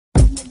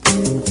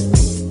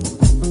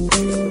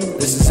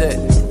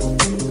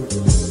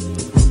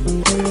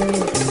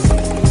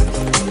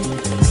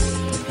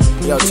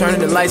Yo, turning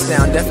the lights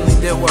down definitely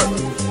did work.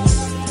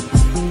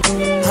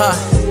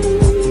 Huh.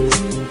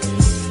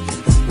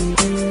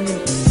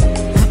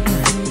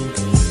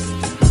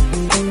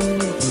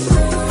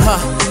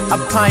 I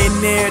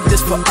pioneered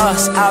this for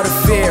us, out of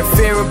fear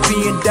of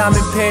being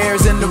diamond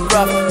pairs in the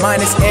rough,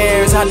 minus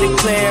airs. I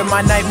declare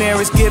my nightmare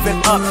is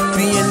giving up,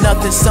 being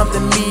nothing,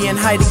 something me and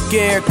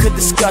Heidegger could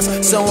discuss.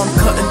 So I'm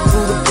cutting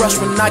through the brush.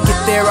 When I get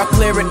there, I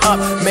clear it up,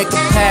 make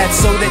a path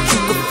so that you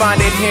can find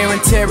it here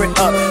and tear it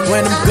up.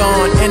 When I'm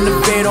gone,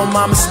 innovate on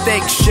my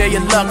mistakes, share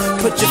your luck,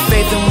 put your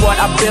faith in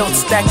what I built,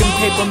 stacking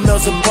paper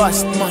mills of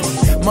bust.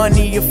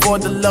 Money for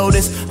the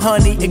lotus,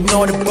 honey,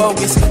 ignore the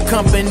bogus.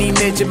 Company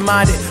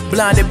midget-minded,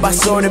 blinded by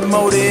sordid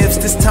motives.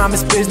 This time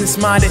it's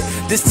business-minded,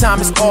 this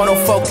time it's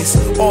autofocus.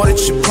 Audit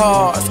your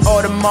cars,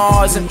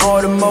 Audemars and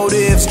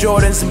automotives,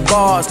 Jordans and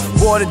bars,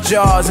 water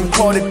jars,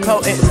 imported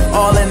potent,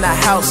 all in the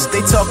house.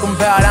 They talking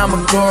about I'm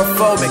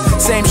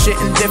agoraphobic, same shit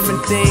in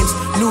different themes,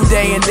 new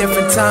day in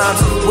different times.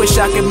 Wish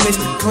I could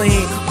mix it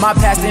clean, my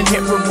past and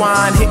hit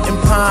rewind, hitting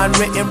pine,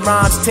 written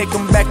rhymes, take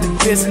them back to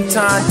Byzantine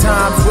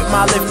times with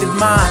my lifted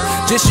mind.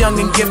 Just young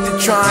and gifted,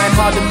 trying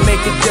hard to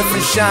make a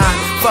different shine.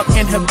 Fuck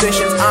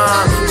inhibitions,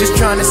 I'm just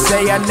trying to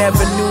say I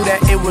never knew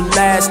that it would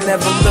last.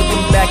 Never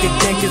looking back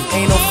again, cause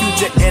ain't no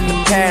future in the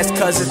past,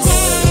 cause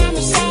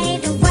it's